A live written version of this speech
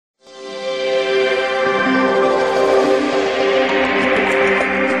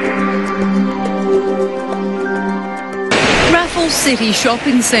city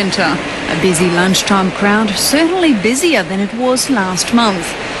shopping centre. A busy lunchtime crowd, certainly busier than it was last month.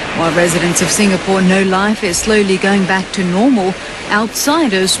 While residents of Singapore know life is slowly going back to normal,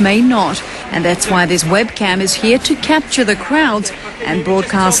 outsiders may not. And that's why this webcam is here to capture the crowds and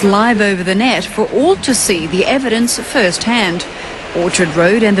broadcast live over the net for all to see the evidence firsthand. Orchard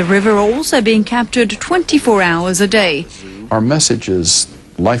Road and the river are also being captured 24 hours a day. Our message is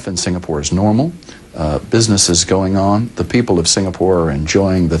life in Singapore is normal. Business is going on. The people of Singapore are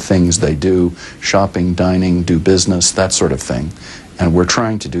enjoying the things they do, shopping, dining, do business, that sort of thing. And we're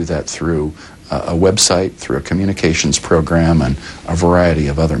trying to do that through a website, through a communications program, and a variety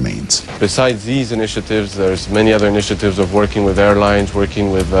of other means. Besides these initiatives, there's many other initiatives of working with airlines,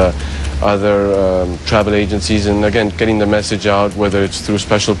 working with other travel agencies, and again, getting the message out, whether it's through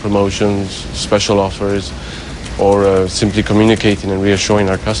special promotions, special offers, or simply communicating and reassuring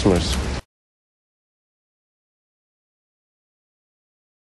our customers.